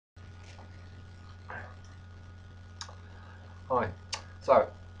Hi. So,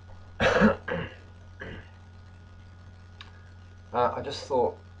 I just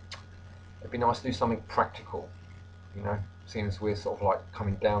thought it'd be nice to do something practical, seeing as we're sort of like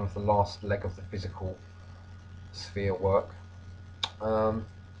coming down to the last leg of the physical sphere work. Um,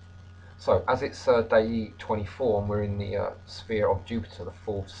 so, as it's day 24 and we're in the sphere of Jupiter, the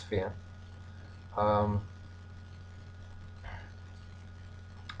fourth sphere, um,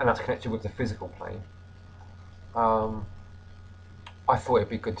 and that's connected with the physical plane, I thought it'd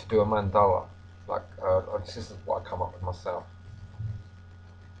be good to do a mandala. Like, this is what I come up with myself.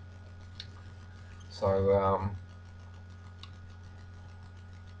 So,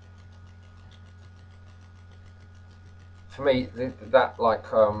 for me, that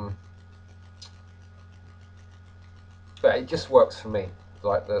but it just works for me.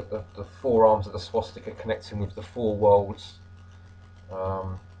 Like the four arms of the swastika connecting with the four worlds,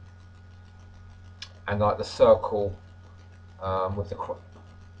 um, and like the circle with the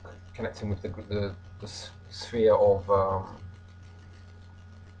connecting with the sphere of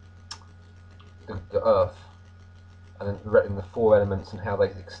the earth, and then the four elements and how they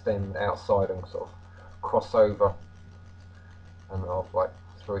extend outside and sort of cross over and off like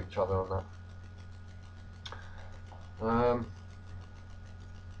through each other on that.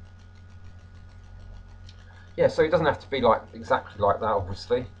 Yeah, so it doesn't have to be like exactly like that.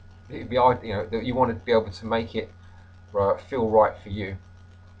 Obviously, it'd be you want to be able to make it feel right for you.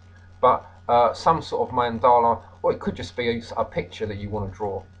 But some sort of mandala, or it could just be a picture that you want to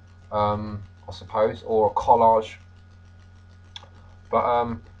draw, I suppose, or a collage.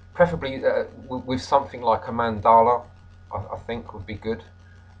 But preferably with something like a mandala, I think would be good.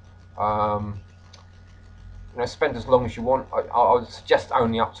 Um, spend as long as you want. I would suggest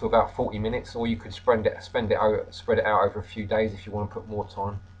only up to about 40 minutes, or you could spread it out over a few days if you want to put more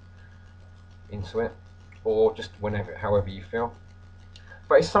time into it, or just however you feel.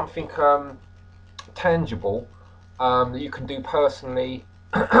 But it's something tangible that you can do personally,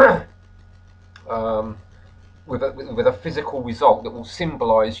 um, with a physical result that will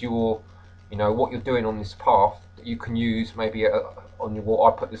symbolise what you're doing on this path, that you can use maybe on your wall.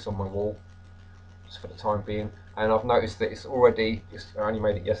 I put this on my wall just for the time being, and I've noticed that I only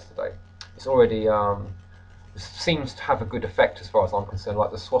made it yesterday. It's already seems to have a good effect as far as I'm concerned.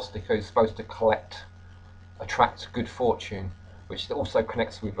 Like the swastika is supposed to attract good fortune, which also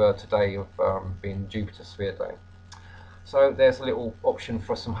connects with today of being Jupiter sphere day. So there's a little option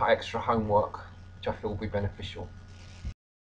for some extra homework, which I feel will be beneficial.